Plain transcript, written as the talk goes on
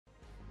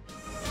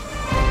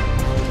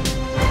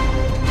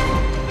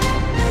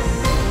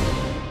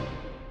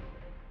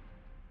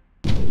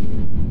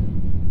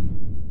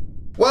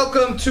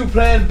Welcome to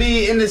Plan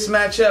B. In this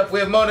matchup, we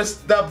have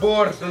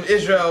Dabbur from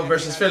Israel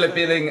versus Philip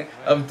Billing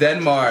of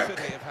Denmark.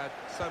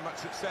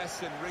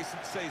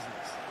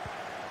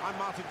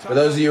 For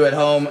those of you at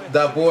home,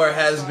 Dabbur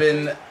has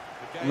been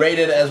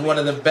rated as one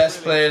of the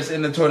best players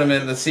in the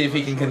tournament. Let's see if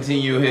he can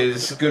continue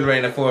his good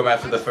reign of form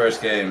after the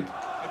first game.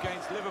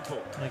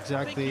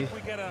 Exactly. If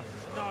we get a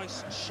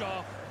nice,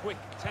 sharp, quick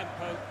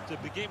tempo to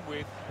begin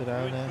with,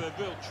 we're in for a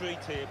real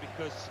treat here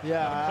because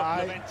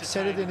I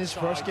said it in his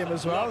first game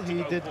as well.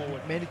 He did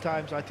many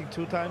times, I think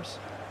 2 times.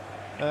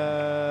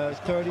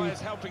 30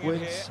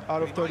 wins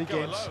out of 30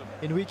 games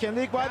in weekend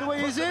league. By the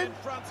way, he's in.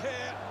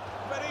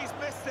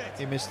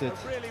 He missed it.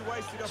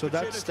 So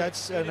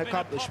that's an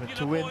accomplishment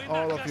to win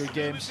all of your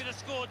games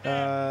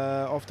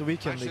of the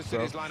weekend league,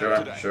 bro.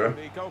 Sure.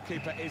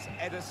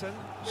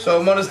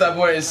 So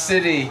Dabbur is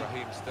City.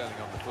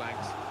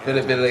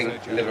 Philip Billing,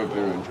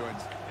 Liverpool.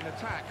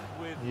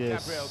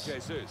 Yes.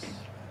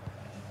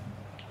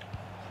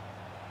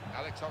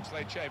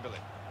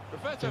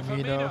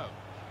 Firmino.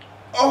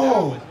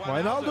 Oh!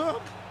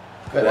 Wijnaldum.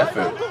 Good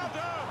effort.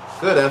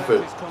 Good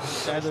effort.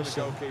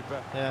 Ederson.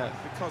 Yeah.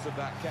 Because of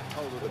that, kept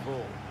hold of the ball.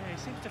 Yeah, he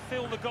seems to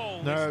feel the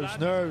goal. Nerves.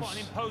 Quite an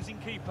imposing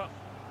keeper.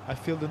 I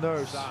feel the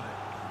nerves.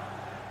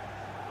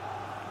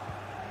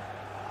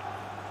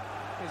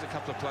 Here's a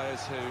couple of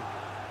players who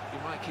you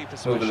might keep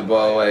a moving the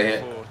ball away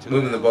here.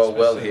 Moving the ball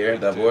well here,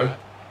 Dabbur.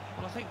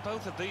 Well, I think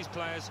both of these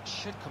players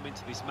should come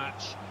into this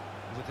match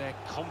with their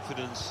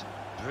confidence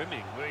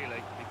brimming,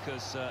 really,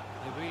 because they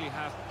really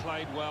have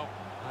played well.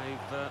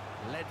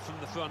 They've led from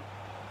the front.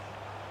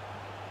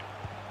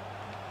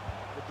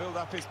 The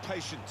build-up is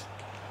patient.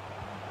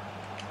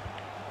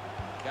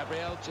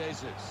 Gabriel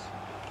Jesus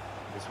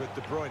is with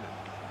De Bruyne.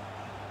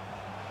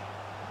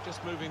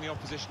 Just moving the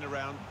opposition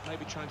around,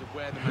 maybe trying to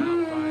wear them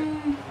out by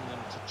getting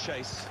them to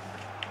chase.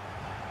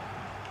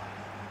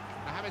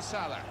 Mohamed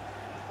Salah.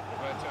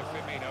 Roberto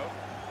Firmino.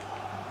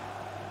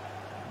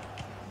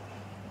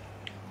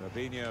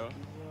 Fabinho.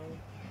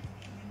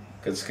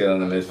 Good skill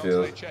in the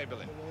midfield.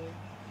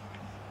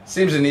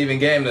 Seems an even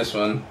game, this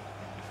one.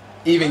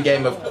 Even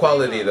game of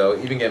quality, though.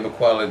 Even game of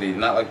quality.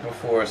 Not like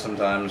before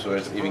sometimes where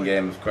it's even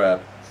game of crap.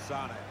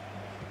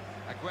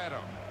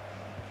 Aguero.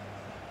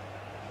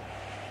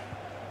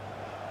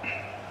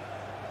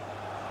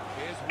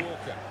 Here's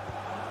Walker.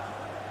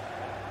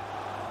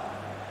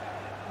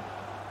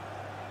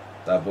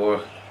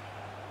 Dabbur.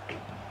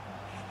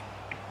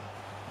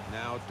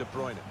 Now De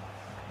Bruyne.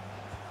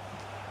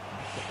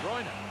 De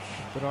Bruyne.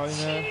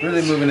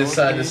 Really moving it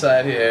side to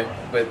side here,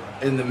 but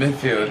in the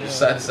midfield, just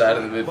side to side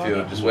in the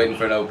midfield, just waiting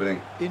for an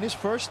opening. In his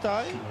first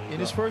tie,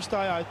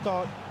 I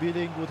thought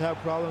Billing would have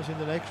problems in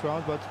the next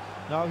round, but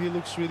now he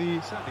looks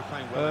really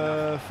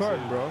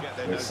firm, bro.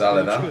 It's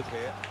solid, huh?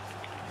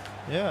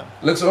 Yeah.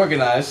 Looks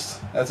organized.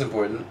 That's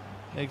important.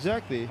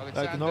 Exactly.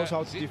 Like knows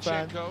how to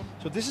defend.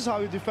 So this is how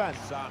you defend.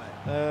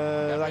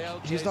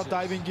 Like he's not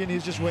diving in,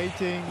 he's just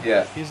waiting.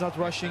 Yeah. He's not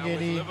rushing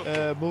any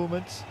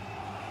movements.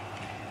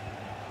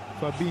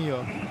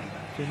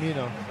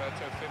 Firmino.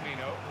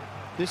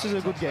 This is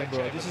a good game,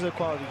 bro. This is a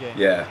quality game.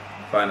 Yeah,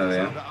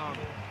 finally.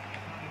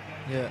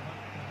 Yeah.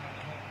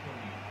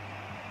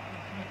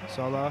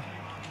 Salah.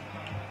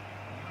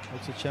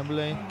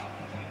 Chamberlain.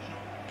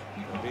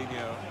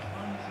 Fabinho.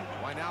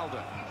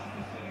 Wijnaldum.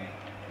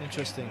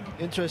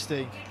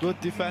 Interesting.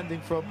 Good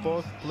defending from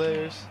both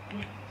players.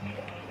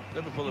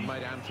 Liverpool have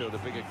made Anfield a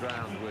bigger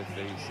ground with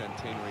the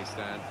centenary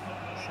stand.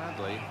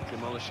 Sadly,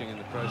 demolishing in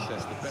the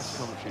process the best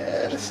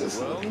commentary this is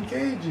in the world.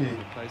 engaging.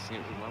 Replacing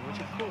it with one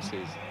which, of course,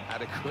 is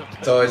adequate.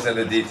 It's always in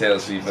the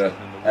details, FIFA,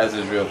 as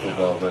is real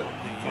football, but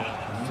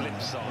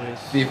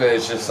FIFA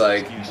is just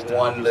like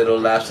one little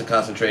lapse of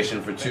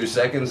concentration for 2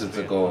 seconds, it's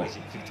a goal.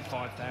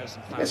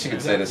 I guess you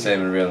could say the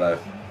same in real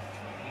life.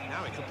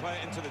 Now he can play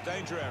it into the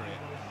danger area.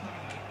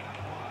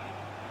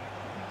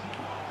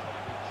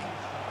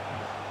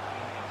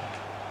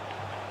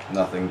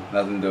 Nothing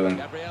doing.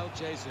 Gabriel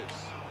Jesus.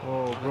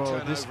 Oh, bro,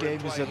 this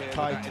game is a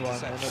tight one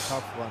and a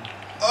tough one.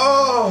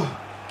 Oh!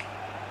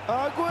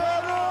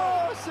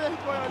 Aguero!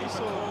 Saved by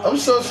Alisson. I'm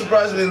so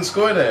surprised he didn't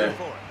score there.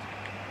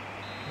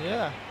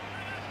 Yeah.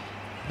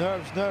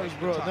 Nerves,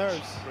 bro,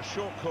 nerves. For a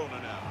short corner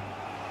now.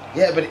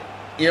 Yeah, but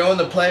you're on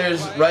the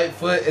player's right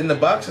foot in the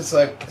box, it's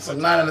like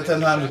 9 out of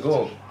 10 times a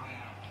goal.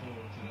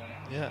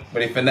 Yeah.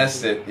 But he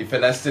finessed it. He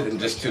finessed it and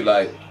just too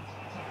light.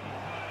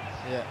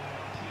 Yeah,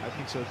 I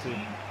think so too.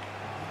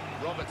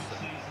 Robertson.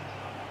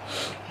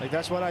 Like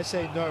that's what I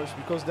say, nerves,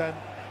 because then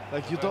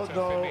like you don't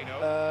know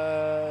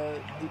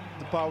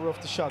the power of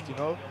the shot, you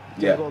know?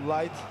 You Yeah. go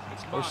light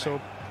or so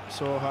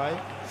high.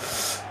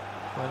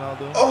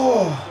 Wijnaldum.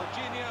 Oh!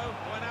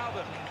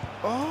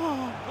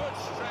 Oh! Good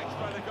stretch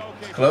by the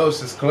goalkeeper. It's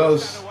close, it's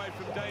close. Away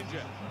from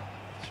danger.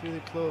 It's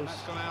really close.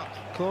 That's gone out.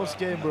 Close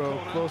game, bro.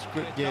 Close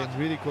game.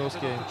 Really close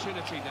game.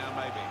 Opportunity now,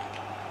 maybe.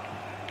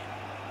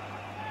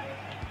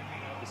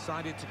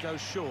 Decided to go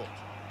short.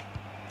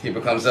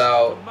 Keeper comes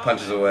out,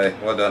 punches away.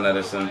 Well done,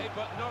 Ederson.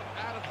 But not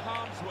out of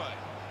harm's way.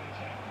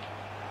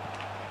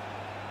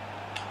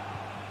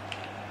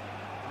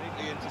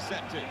 Neatly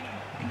intercepted.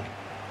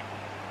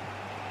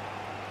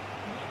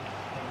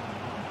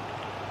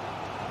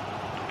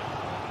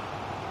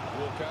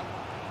 Walker.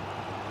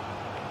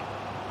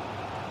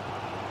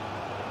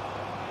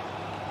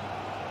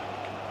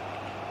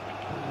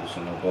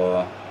 Losing the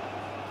ball.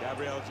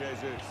 Gabriel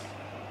Jesus.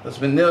 It's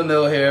been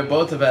 0-0 here.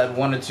 Both have had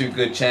 1 or 2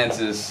 good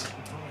chances.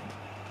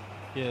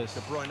 Yes.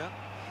 De Bruyne.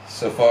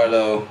 So far,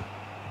 though,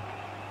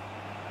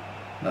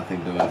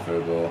 nothing doing for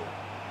a goal.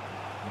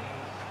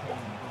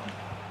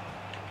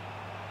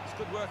 It's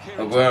good work here.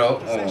 Aguero.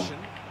 Possession.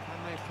 Can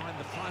they find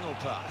the final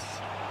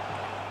pass?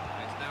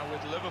 It's now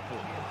with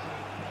Liverpool.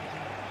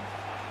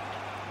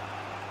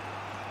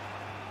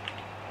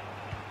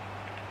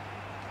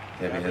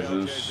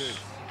 Gabriel Jesus.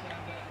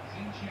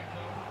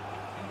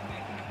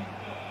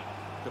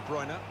 De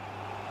Bruyne.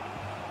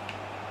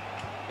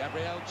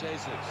 Gabriel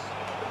Jesus.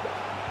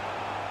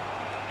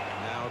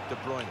 Now De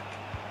Bruyne.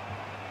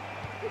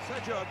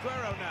 Sergio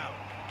Aguero now.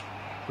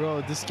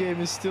 Bro, this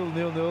game is still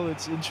 0-0.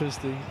 It's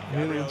interesting.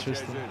 Really Gabriel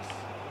interesting. Jesus.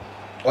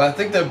 Well, I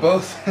think they're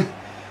both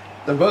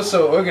they're both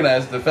so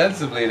organized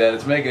defensively that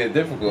it's making it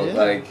difficult.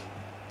 Yeah.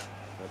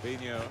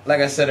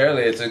 Like I said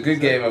earlier, it's a good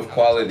game of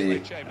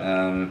quality.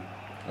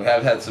 We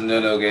have had some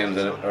 0-0 games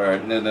that are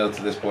 0-0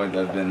 to this point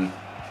that have been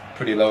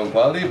pretty low in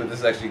quality, but this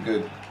is actually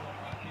good.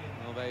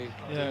 Well, they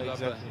do love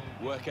the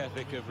work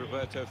ethic of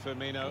Roberto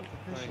Firmino.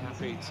 Very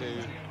happy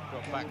to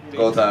drop back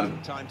Goal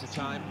time time. to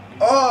time.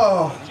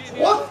 Oh,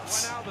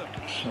 what?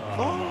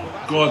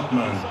 Oh, God,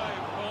 man.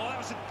 Well, that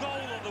was a goal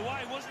on the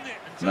way, wasn't it?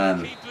 Until Man.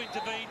 the keeper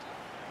intervened.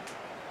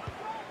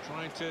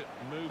 Trying to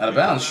move Out of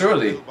bounds,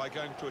 surely. by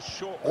going to a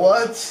short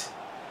What?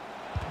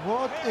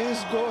 What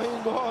is going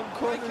on,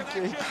 corner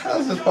kick? How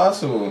is this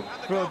possible?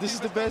 Bro, this is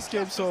the best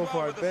game so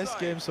far. Best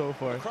game so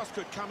far. Cross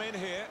could come in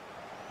here.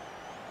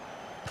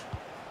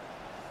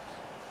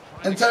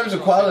 In terms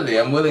of quality,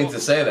 I'm willing to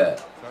say that.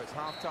 So it's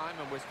half time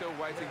and we're still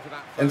waiting for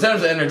that. In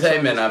terms of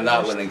entertainment, I'm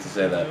not willing to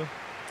say that.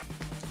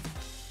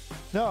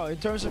 No, in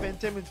terms of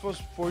entertainment, it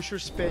was for sure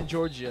Spain,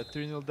 Georgia.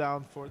 3-0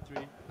 down, 4-3.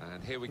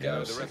 And here we go.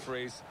 Yeah, The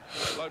referee's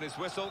blown his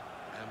whistle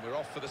and we're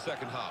off for the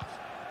second half.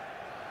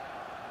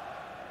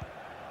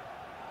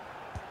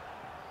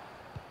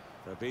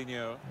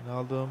 Fabinho.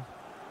 Ronaldo.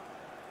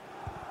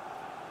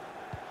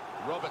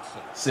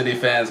 Robertson. City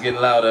fans getting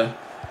louder.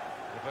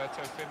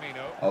 Roberto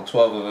Firmino. All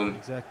 12 of them.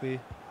 Exactly.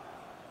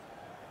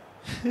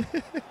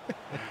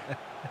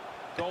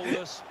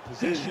 Goalless,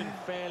 possession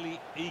fairly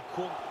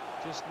equal.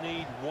 Just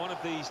need one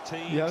of these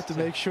teams. You have to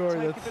make sure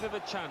take that a bit of a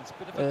chance,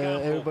 bit of a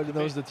gamble, everybody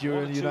knows bit that you're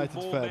one a or two United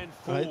more fan, men right?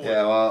 forward.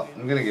 Yeah, well,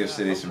 I'm going to give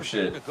City some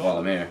shit while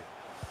I'm here.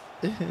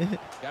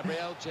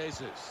 Gabriel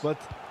Jesus. But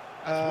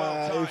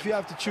if you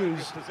have to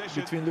choose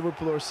between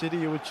Liverpool or City,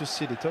 you would choose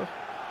City, too,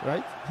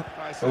 right?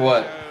 For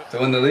what? To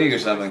win the league or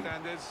something?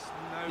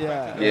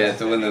 Yeah. Yeah,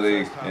 to win the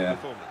league, yeah.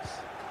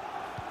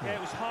 Yeah, it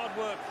was hard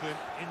work for him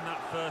in that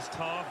first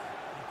half.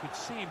 You could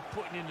see him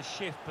putting in the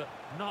shift, but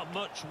not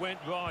much went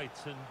right,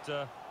 and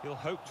he'll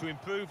hope to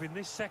improve in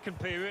this second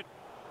period.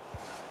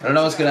 I don't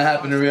know what's going to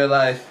happen in real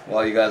life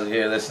while you guys are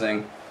here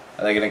listening.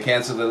 Are they going to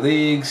cancel the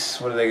leagues?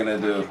 What are they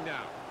going to do?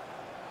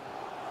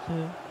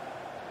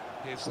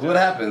 What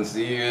happens?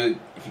 If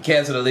you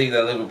cancel the league,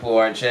 then Liverpool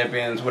aren't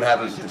champions. What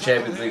happens with the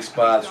Champions League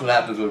spots? What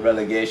happens with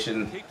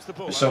relegation?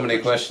 There's so many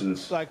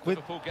questions. Like,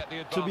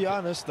 to be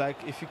honest,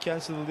 like, if you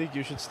cancel the league,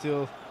 you should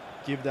still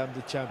give them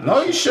the championship.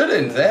 No, you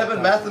shouldn't. They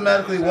haven't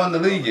mathematically won the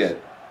league yet.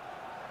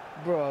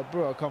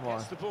 Bro, come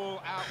on. I'm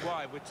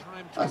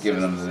not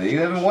giving them the league.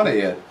 They haven't won it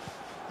yet.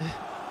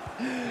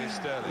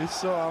 It's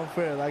so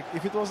unfair. Like,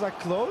 if it was like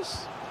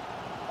close,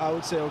 I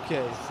would say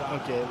okay,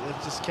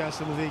 let's just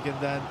cancel the league and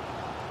then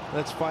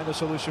let's find a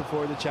solution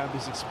for the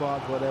Champions League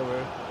spot,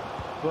 whatever.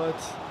 But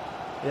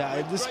yeah,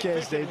 in this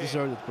case, they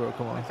deserved it, bro.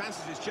 Come on.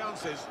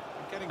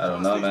 I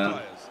don't know,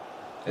 man.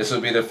 This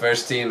will be the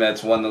first team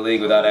that's won the league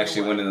without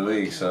actually winning the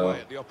league, so.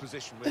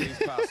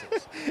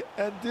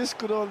 And this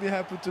could only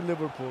happen to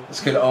Liverpool. This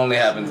could only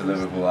happen to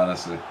Liverpool,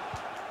 honestly.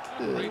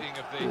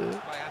 You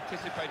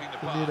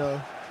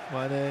know,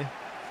 Mane.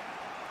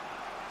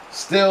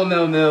 Still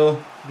 0-0.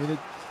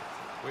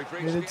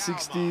 Minute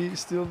 60,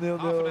 still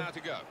 0-0.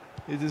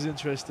 It is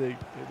interesting.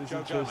 It is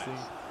interesting.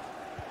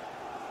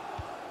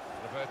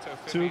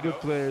 Two good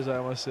players, I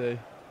must say.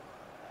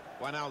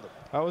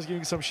 I was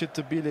giving some shit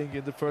to Billing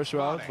in the first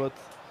round, but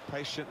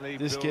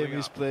this game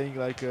is playing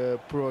like a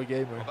pro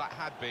gamer. Well, that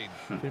had been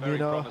very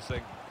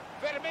promising.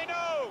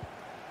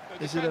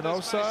 Is it an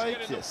offside?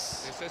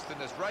 Yes. The assistant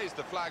has raised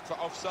the flag for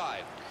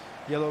offside.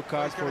 Yellow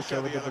card for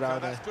Kevin De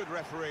Bruyne. That's good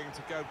refereeing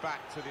to go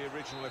back to the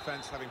original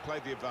offence, having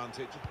played the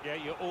advantage. Yeah,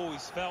 you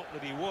always felt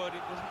that he would.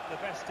 It wasn't the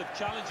best of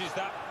challenges,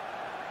 that.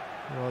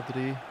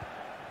 Rodri.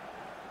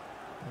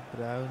 De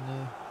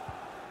Bruyne.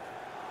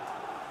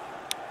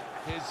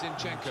 Here's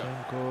Zinchenko.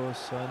 Zinchenko,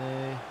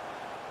 Sané.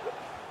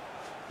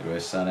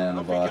 There's Sané on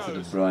the ball to De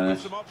Bruyne.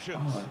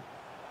 Oh.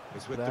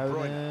 It's with De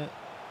Bruyne.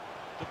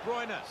 De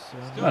Bruyne.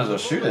 Might as well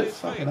shoot it.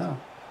 Fucking hell.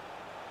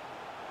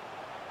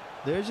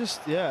 They're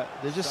just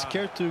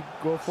scared to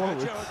go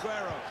forward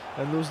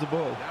and lose the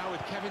ball.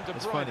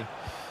 It's funny.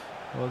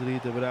 Rodri,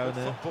 De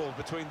Bruyne.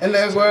 And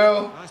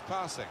Aguero. Nice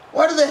passing.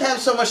 Why do they have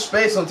so much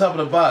space on top of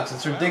the box?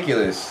 It's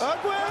ridiculous.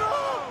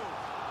 Aguero!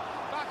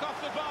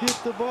 Hit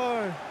the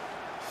bar.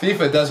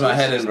 FIFA does my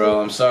head in,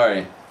 bro. I'm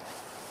sorry.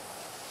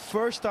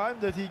 First time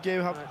that he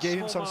gave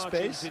him some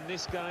space,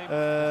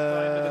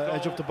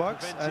 edge of the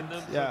box, and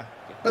yeah.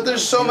 But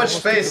there's so much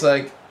space.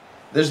 Like,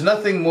 there's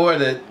nothing more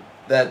that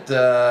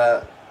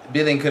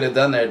Billing could have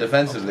done there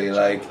defensively.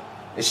 Like,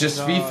 it's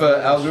just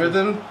FIFA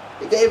algorithm.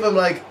 He gave him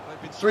like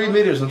 3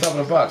 meters on top of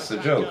the box.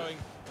 It's a joke.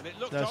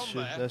 That's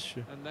true. That's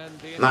true.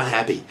 Not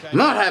happy.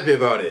 Not happy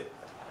about it.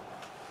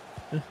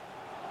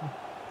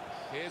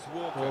 Here's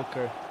Walker.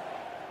 Walker.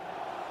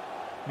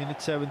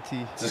 Minute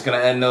 70. It's just gonna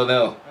end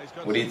 0-0.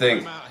 What do you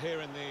think?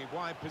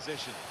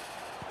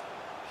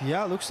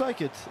 Yeah, looks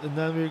like it. And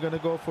then we're gonna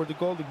go for the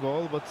golden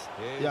goal. But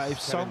yeah, if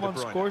someone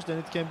scores, then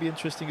it can be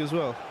interesting as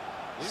well.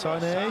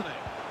 Sané.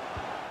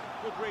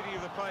 Good reading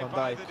of the play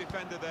by the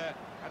defender there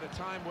at a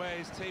time where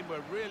his team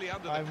were really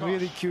under the I'm cosh.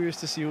 really curious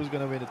to see who's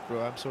gonna win it,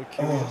 bro. I'm so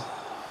curious.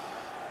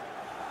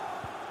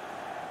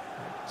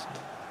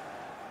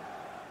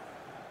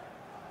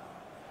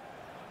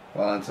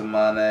 Wellington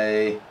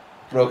Mane,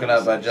 broken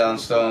up by John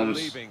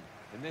Stones. In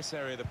this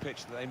area of the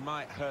pitch, that they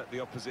might hurt the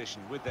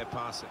opposition with their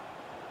passing.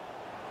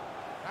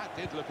 That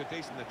did look a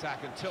decent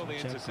attack until the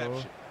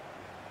interception.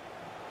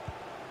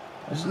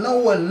 There's no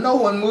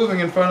one moving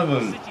in front of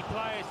him. City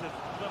players have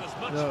got as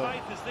much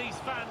faith as these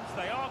fans.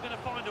 They are going to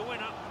find a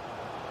winner.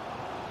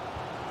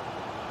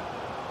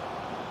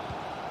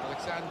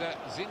 Alexander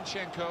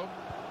Zinchenko.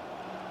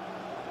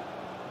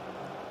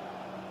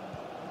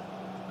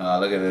 Oh,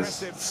 look at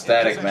this. It's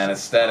static, man. It's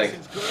static.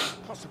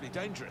 Possibly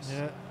dangerous.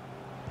 Yeah.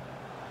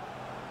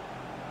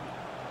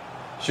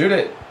 Shoot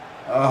it.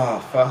 Oh,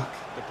 fuck.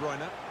 De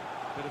Bruyne.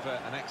 Bit of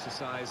an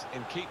exercise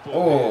in keep ball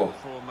Oh,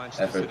 for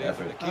Manchester City.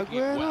 effort.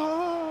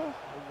 Aguero.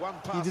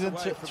 He didn't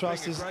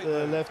trust his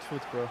left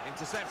foot, bro.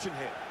 Interception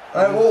here.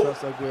 Well,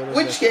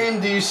 which game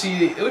do you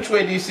see? Which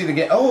way do you see the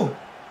game? Oh,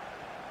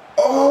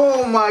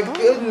 oh my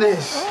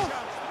goodness!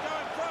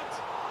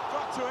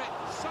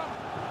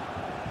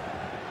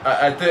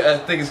 I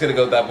think it's gonna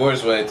go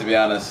Dabbur's way, to be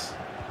honest.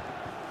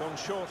 Gone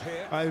short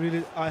here.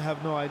 I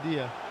have no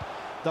idea.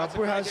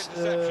 Dabbur has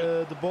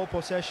the ball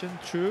possession,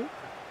 true,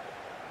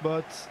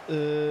 but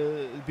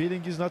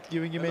Billing is not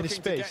giving him any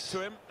space.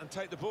 To him and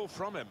take the ball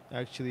from him.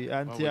 Actually,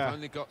 and yeah,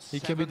 he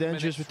can be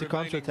dangerous with the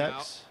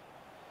counter-attacks.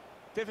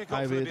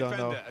 I really don't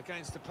know.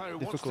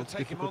 Difficult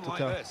to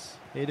tell.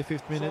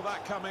 85th minute. Saw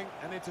that coming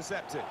and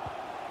intercepted.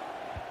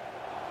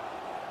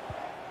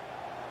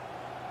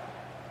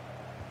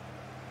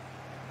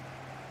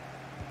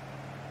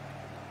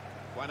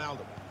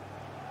 Wijnaldum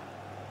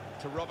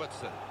to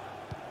Robertson.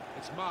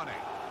 It's Mane.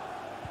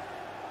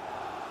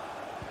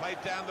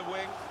 Played down the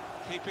wing,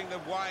 keeping the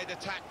wide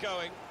attack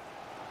going.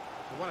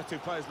 One or two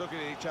players looking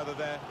at each other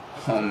there.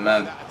 Oh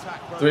man,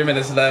 3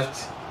 minutes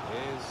left.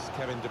 Here's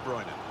Kevin De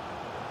Bruyne.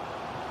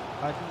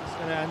 I think it's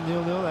gonna end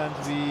 0-0 and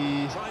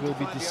we will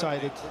be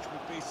decided. Which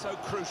would be so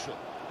crucial.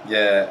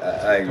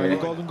 Yeah, I agree.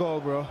 Golden goal,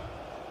 bro.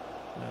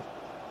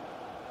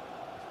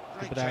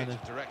 Great change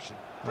of direction.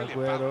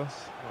 Brilliant Aguero. balance.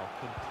 Well,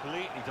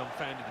 completely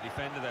dumbfounded the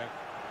defender there.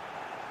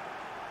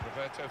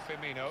 Roberto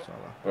Firmino.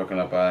 Broken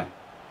up by.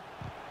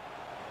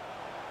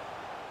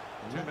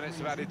 2 minutes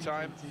of added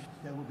time.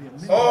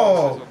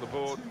 Oh! On the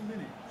board.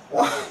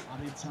 What?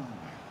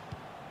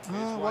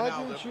 Why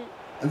didn't you?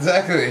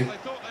 Exactly. They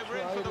thought they were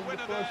in for the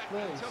winner there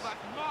until that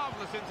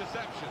marvellous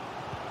interception.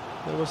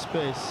 There was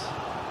space.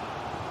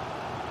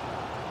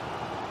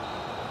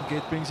 Okay,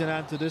 it brings an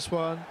end to this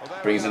one.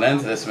 Brings an end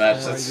to this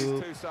match.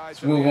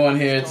 Let's move on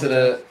here to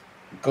the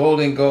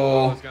golden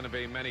goal. There's going to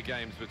be many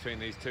games between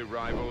these two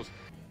rivals.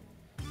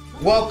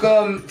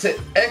 Welcome to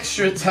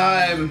extra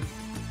time.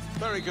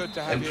 Very good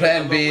to have in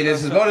Plan B.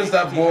 This is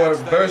Dabbur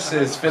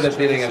versus Philip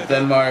Billing of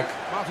Denmark.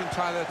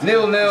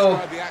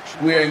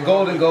 0-0. We are in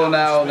golden goal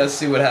now. Let's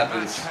see what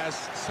happens. Has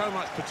so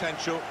much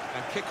potential,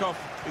 and kickoff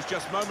is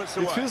just moments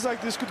away. It feels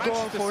like this could go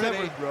on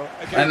forever, bro.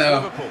 I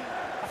know.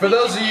 For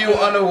those of you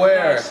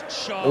unaware,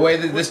 the way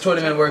that this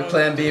tournament works,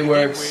 Plan B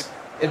works,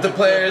 if the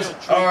players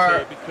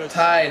are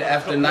tied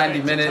after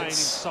 90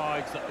 minutes,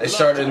 they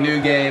start a new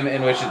game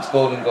in which it's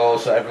golden goal,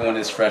 so everyone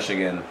is fresh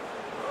again.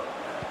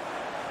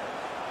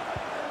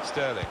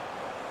 Sterling.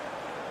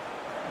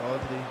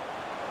 Rodri.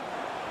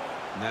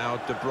 Now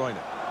De Bruyne.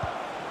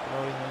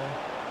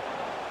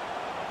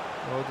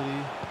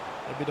 Rodri.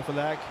 A bit of a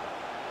lag.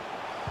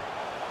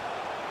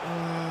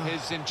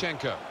 Here's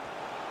Zinchenko.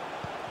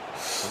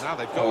 So now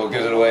they've got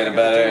Gives it away in a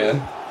bad area.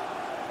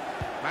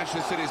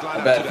 Manchester City's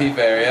lineup. A bad FIFA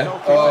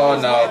area. Oh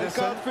no.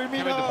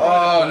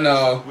 Oh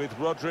no. With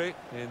Rodri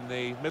in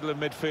the middle of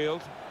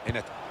midfield. In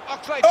a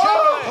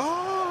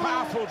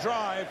powerful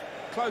drive.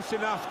 Close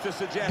enough to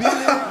suggest.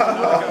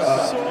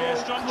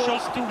 Strong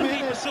shot. The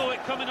keeper saw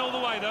it coming all the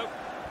way though.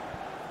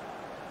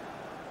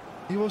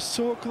 He was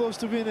so close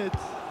to win it.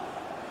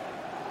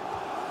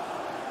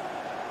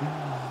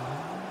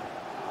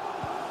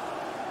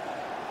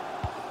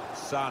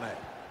 Sané.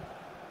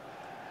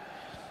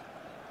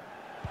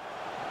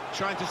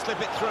 Trying to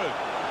slip it through.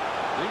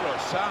 Leroy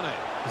Sané.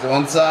 Is it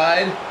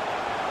onside?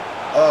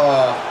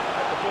 Oh.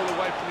 Get the ball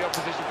away from the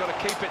opposition. Got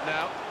to keep it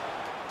now.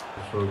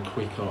 For a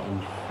quicker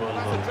and follow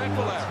the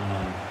next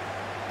man.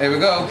 Here we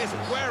go.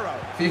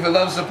 FIFA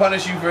loves to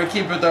punish you for a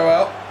keeper throw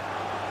out.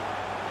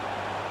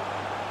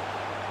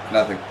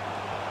 Nothing.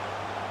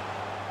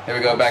 Here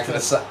we go, back to the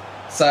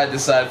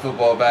side-to-side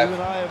football back.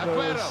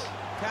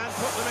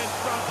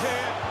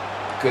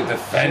 Good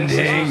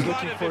defending.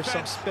 Looking for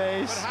some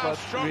space, but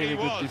really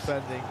good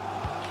defending.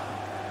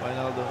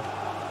 Wijnaldum.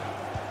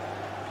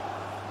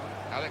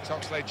 Alex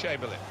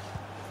Oxlade-Chamberlain.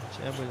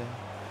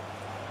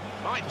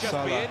 Might just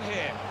Salah. be in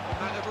here.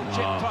 That little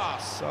chip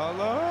pass.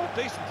 Salah.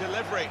 Decent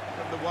delivery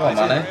from the Come on,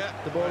 wide Mane. area.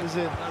 The ball is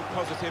in. No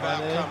positive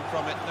Mane. outcome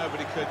from it.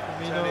 Nobody could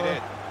turn it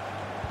in.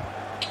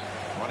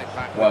 Won it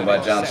back Won with by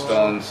a John set.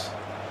 Stones.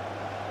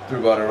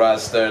 Through ball to Rod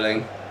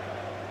Sterling.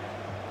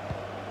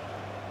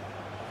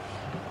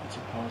 It's a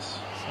pass.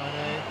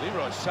 Sané.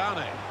 Leroy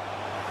Sané.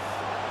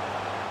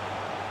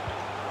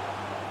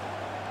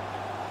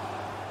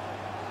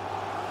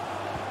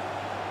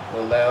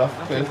 Little layoff.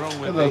 Nothing Good. wrong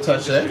Good with little the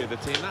touch there. industry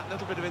of the team. That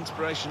little bit of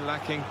inspiration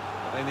lacking.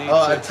 They need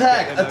Oh, to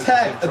attack, get their noses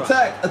attack, in front.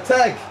 attack,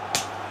 attack.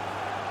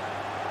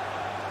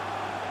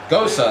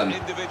 Go, son.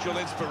 Individual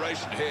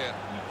inspiration here.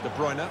 De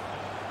Bruyne.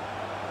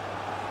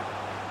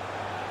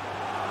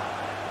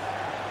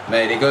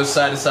 Mate, he goes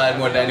side to side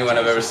more than anyone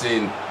I've ever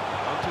seen.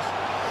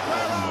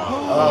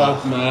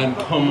 Oh, man,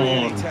 come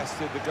Really on.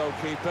 tested the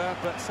goalkeeper,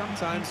 but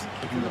sometimes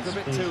it can look a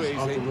bit too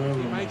easy.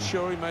 He made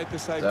sure he made the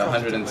save.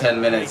 110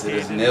 minutes, it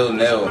is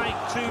 0-0. Make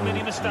too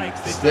many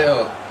mistakes this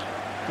Still,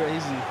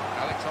 Crazy.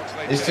 Alex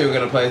Oxlade. these two are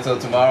going to play till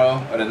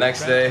tomorrow or the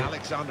next day.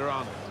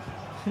 Alexander-Arnold.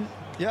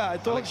 Yeah, I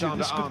told you this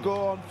could Alexander-Arnold.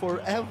 go on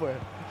forever.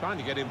 Trying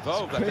to get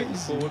involved, I think,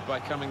 crazy. forward by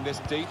coming this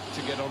deep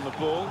to get on the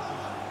ball.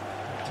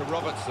 To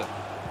Robertson.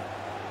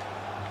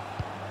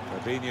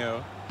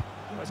 Fabinho.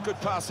 That's good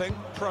passing,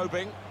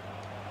 probing.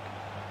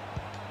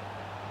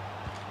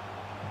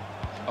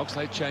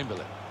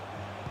 Oxlade-Chamberlain.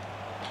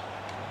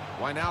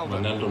 Wijnaldum.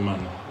 Ronaldo, man.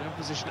 In a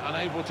position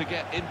unable to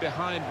get in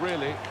behind,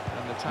 really.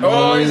 And the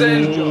Oh, he's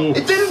in. Ooh.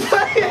 It didn't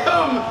play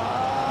him.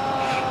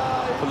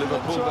 For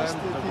Liverpool, then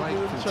the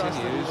wait Trust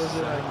it, he continues. was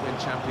in. When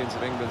champions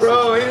of England.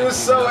 Bro, since he was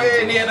so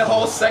 1990. in. He had a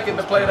whole second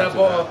to play that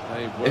ball.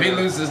 They If were he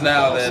loses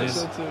now, then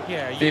So too.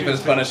 Yeah, you FIFA's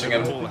do punishing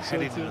think him. the ball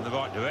headed in the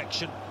right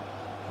direction.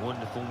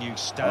 Wonderful new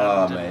stand.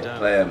 Oh, and, mate,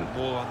 play him.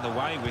 More on the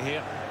way. We're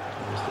here.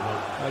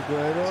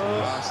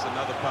 Aguero. Pass,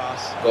 another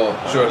pass. Goal,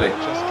 surely.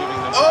 Just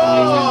giving them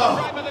Oh!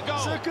 frame of the goal.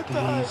 Second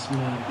time. Please,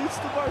 man. It's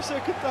the bar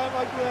second time,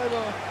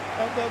 Aguero.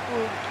 And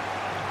Dabbur.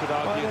 Could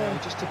argue they Mane.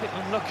 were just a bit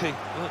unlucky,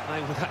 weren't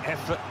they, with that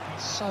effort?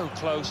 So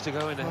close to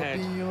going ahead.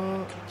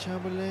 Fabinho,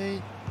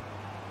 Chamberlain.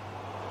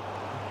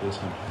 There's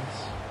no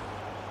pass.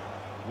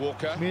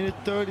 Walker. Minute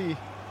 30.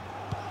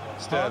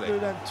 Sterling.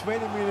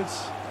 120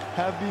 minutes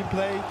have been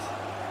played.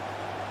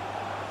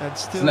 And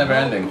still never no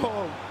ending.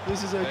 goal.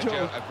 This is a Sergio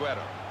joke. Aguero.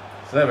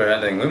 It's never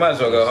ending. We might as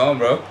well go home,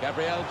 bro.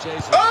 Gabriel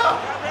Jesus. Ah!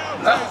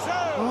 Gabriel Jesus.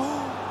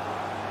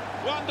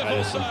 Oh, Wonderful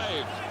Alisson.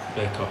 save.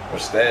 Back up. We're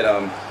stayed I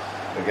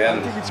think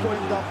again. it's going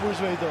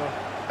Dabbur's way though.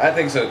 I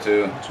think so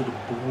too. To the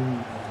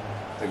ball.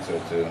 I think so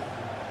too.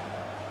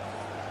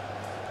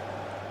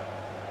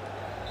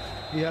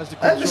 He has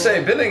the I have to control.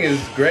 say, Billing is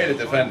great at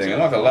defending. I'm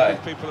not gonna lie.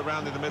 People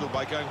around in the middle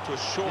by going to a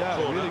short Yeah,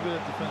 corner. really good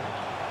at defending.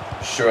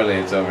 Surely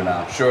it's over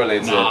now. Surely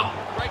it's Nah.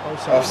 Great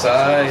Offside.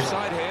 Offside.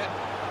 offside here.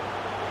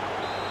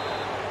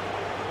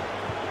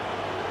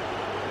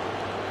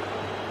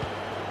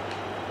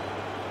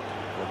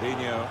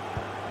 Fabinho.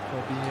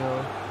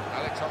 Fabinho,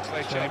 Alex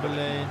Oxlade-Chamberlain.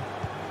 Chamberlain.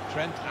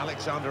 Trent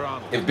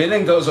Alexander-Arnold. If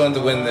Billing goes on to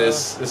win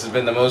this, this has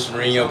been the most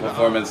Mourinho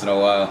performance in a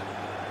while.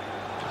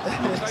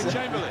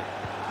 Oxlade-Chamberlain.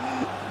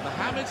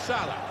 Mohamed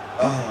Salah.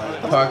 Oh,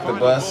 Well, park the final ball to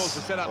bus.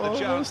 set up the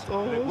Almost, chance. It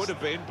almost. would have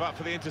been, but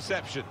for the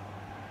interception.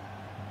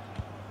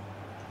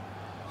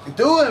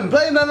 Do him.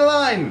 Play another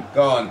line.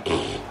 Go on.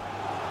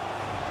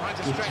 Trying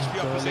to stretch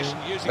the opposition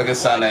using Look at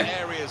the wide Sané.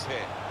 areas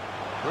here.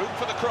 Room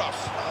for the cross.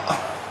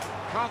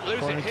 Can't lose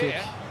Corner it kick.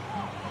 here.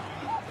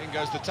 In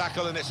goes the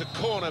tackle, and it's a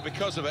corner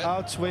because of it.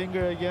 Out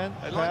swinger again.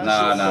 They like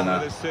Pass. No.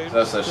 this team.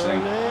 No such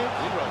Sterling. thing.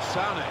 Leroy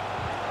Sané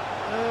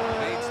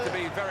needs to Uh,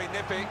 be very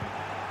nippy.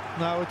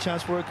 now a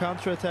chance for a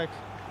counter-attack.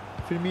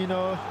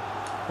 Firmino,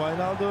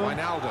 Wijnaldum.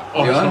 Wijnaldum.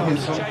 Oh, Yeah.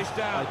 he's on. Chased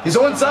down. He's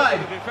onside.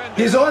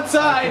 He's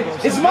onside.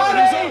 It's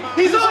Mane.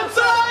 He's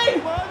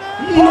onside.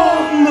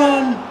 No,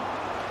 man.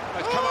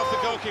 It's come off the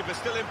goalkeeper,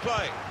 still in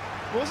play.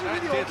 Was it That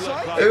really did look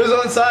offside? like It was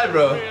onside,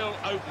 bro. real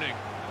opening,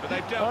 but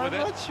they've dealt I'm with it.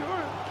 not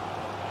sure.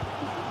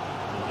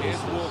 Here's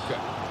Walker.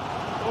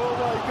 Oh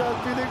my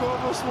God, Billing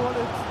almost won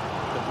it.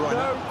 De Bruyne.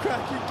 No,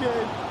 cracking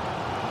game.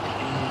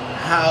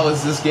 How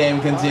is this game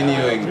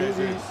continuing?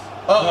 Really.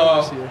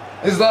 Uh-oh.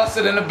 He's lost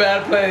it in a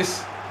bad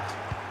place.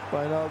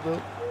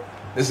 Wijnaldum.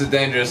 This is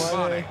dangerous.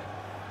 Mane.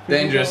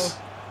 Dangerous.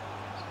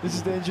 Firmino. This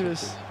is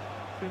dangerous.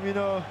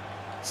 Firmino.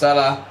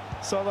 Salah.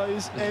 Salah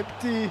is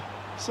empty.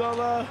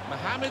 Salah.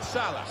 Mohamed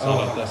Salah.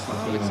 Oh, that's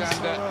not good.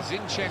 Alexander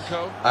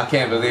Zinchenko. I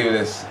can't believe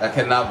this. I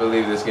cannot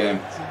believe this game.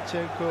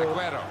 Zinchenko.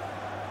 Aguero.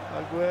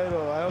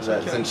 Aguero. I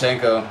also can't.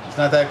 Zinchenko. He's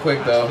not that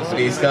quick though, but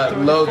he's got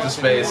loads of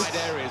space.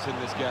 Areas in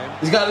this game.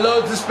 He's got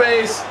loads of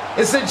space.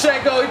 It's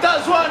Zinchenko. He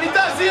does one. He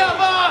does the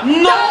other.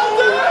 No!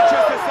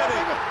 Manchester City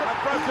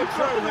have broken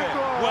through here.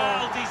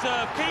 Well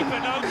deserved. Keeper,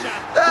 no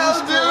chance.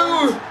 That'll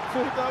do.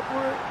 For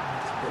Dabbur.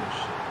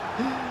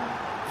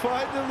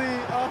 Finally,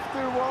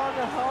 after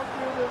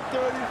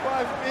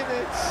 135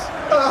 minutes,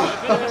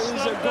 there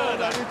is a goal,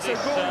 and it's a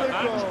golden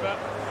goal.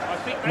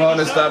 Come on,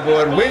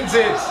 Dabbur wins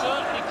it.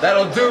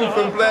 That'll do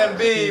from Plan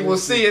B. We'll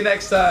see you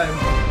next time.